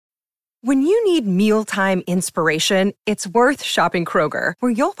When you need mealtime inspiration, it's worth shopping Kroger,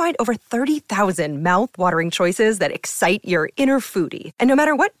 where you'll find over 30,000 mouth-watering choices that excite your inner foodie. And no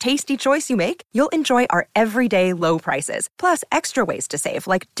matter what tasty choice you make, you'll enjoy our everyday low prices, plus extra ways to save,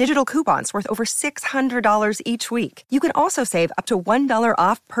 like digital coupons worth over $600 each week. You can also save up to $1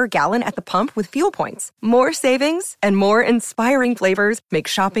 off per gallon at the pump with fuel points. More savings and more inspiring flavors make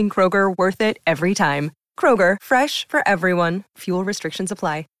shopping Kroger worth it every time. Kroger, fresh for everyone. Fuel restrictions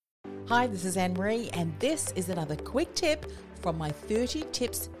apply. Hi, this is Anne-Marie, and this is another quick tip from my 30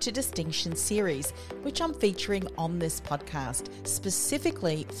 Tips to Distinction series, which I'm featuring on this podcast,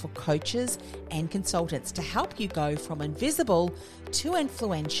 specifically for coaches and consultants to help you go from invisible to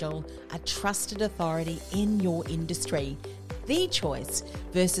influential, a trusted authority in your industry. The choice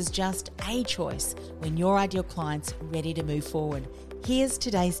versus just a choice when your ideal client's ready to move forward. Here's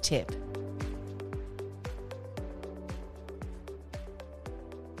today's tip.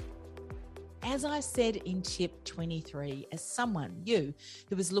 As I said in tip 23, as someone, you,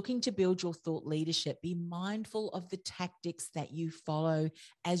 who is looking to build your thought leadership, be mindful of the tactics that you follow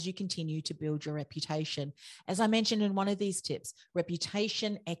as you continue to build your reputation. As I mentioned in one of these tips,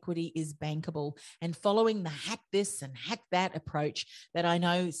 reputation equity is bankable, and following the hack this and hack that approach that I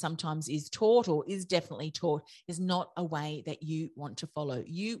know sometimes is taught or is definitely taught is not a way that you want to follow.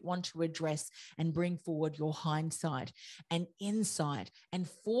 You want to address and bring forward your hindsight and insight and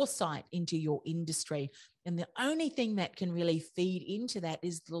foresight into your industry. And the only thing that can really feed into that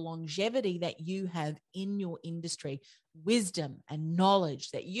is the longevity that you have in your industry. Wisdom and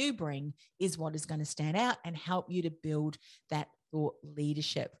knowledge that you bring is what is going to stand out and help you to build that thought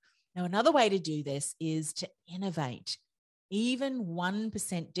leadership. Now, another way to do this is to innovate. Even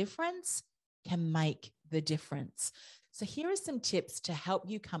 1% difference can make the difference. So here are some tips to help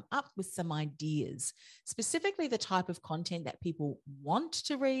you come up with some ideas, specifically the type of content that people want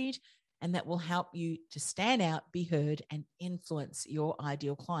to read and that will help you to stand out, be heard, and influence your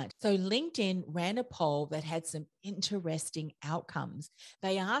ideal client. So LinkedIn ran a poll that had some interesting outcomes.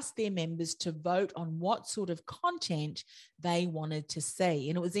 They asked their members to vote on what sort of content they wanted to see.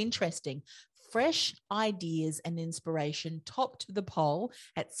 And it was interesting. Fresh ideas and inspiration topped the poll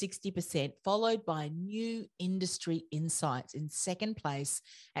at 60%, followed by new industry insights in second place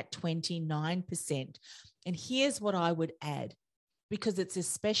at 29%. And here's what I would add, because it's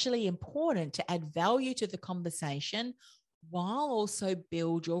especially important to add value to the conversation while also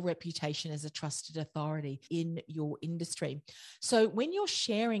build your reputation as a trusted authority in your industry. So when you're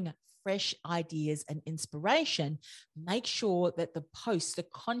sharing fresh ideas and inspiration, make sure that the post, the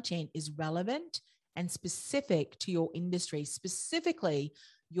content is relevant and specific to your industry, specifically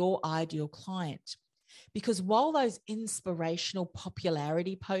your ideal client. Because while those inspirational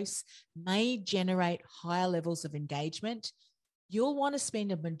popularity posts may generate higher levels of engagement, you'll want to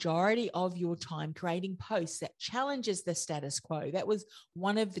spend a majority of your time creating posts that challenges the status quo. That was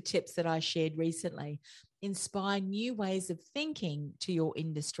one of the tips that I shared recently. Inspire new ways of thinking to your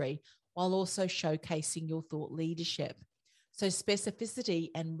industry while also showcasing your thought leadership. So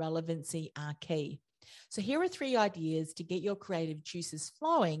specificity and relevancy are key. So here are 3 ideas to get your creative juices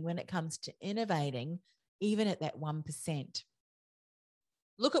flowing when it comes to innovating, even at that 1%.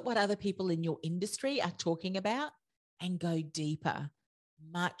 Look at what other people in your industry are talking about and go deeper,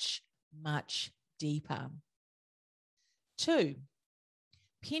 much, much deeper. 2,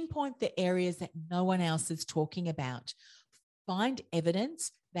 pinpoint the areas that no one else is talking about. Find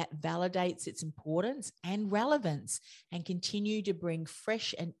evidence that validates its importance and relevance and continue to bring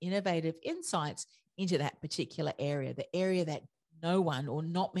fresh and innovative insights into that particular area, the area that no one or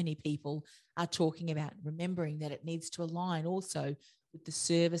not many people are talking about, remembering that it needs to align also with the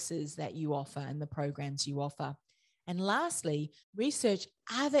services that you offer and the programs you offer. And lastly, research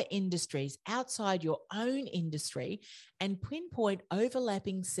other industries outside your own industry and pinpoint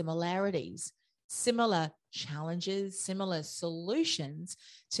overlapping similarities, similar challenges, similar solutions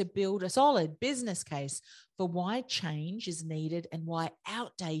to build a solid business case for why change is needed and why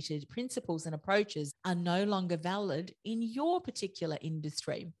outdated principles and approaches are no longer valid in your particular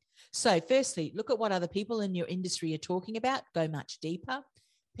industry. So firstly, look at what other people in your industry are talking about, go much deeper,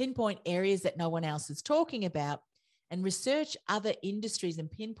 pinpoint areas that no one else is talking about, and research other industries and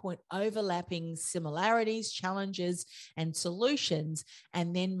pinpoint overlapping similarities, challenges, and solutions,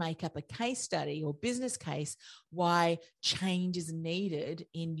 and then make up a case study or business case why change is needed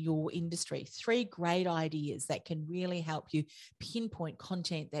in your industry. 3 great ideas that can really help you pinpoint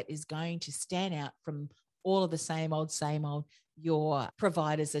content that is going to stand out from all of the same old your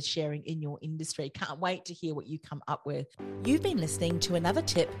providers are sharing in your industry. Can't wait to hear what you come up with. You've been listening to another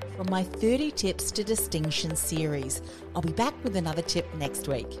tip from my 30 Tips to Distinction series. I'll be back with another tip next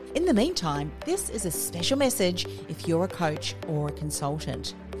week. In the meantime, this is a special message if you're a coach or a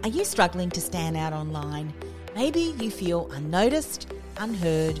consultant. Are you struggling to stand out online? Maybe you feel unnoticed,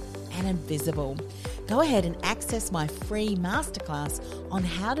 unheard, and invisible. Go ahead and access my free masterclass on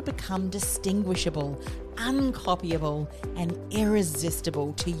how to become distinguishable, uncopyable, and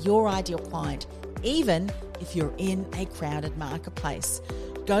irresistible to your ideal client, even if you're in a crowded marketplace.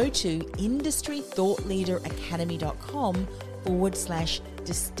 Go to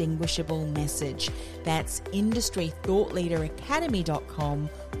industrythoughtleaderacademy.com/distinguishable message. That's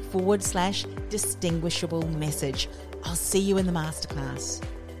industrythoughtleaderacademy.com/distinguishable message. I'll see you in the masterclass.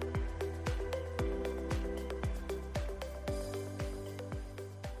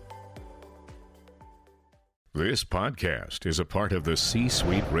 This podcast is a part of the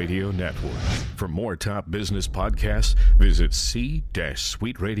C-Suite Radio Network. For more top business podcasts, visit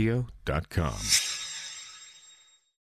c-suiteradio.com.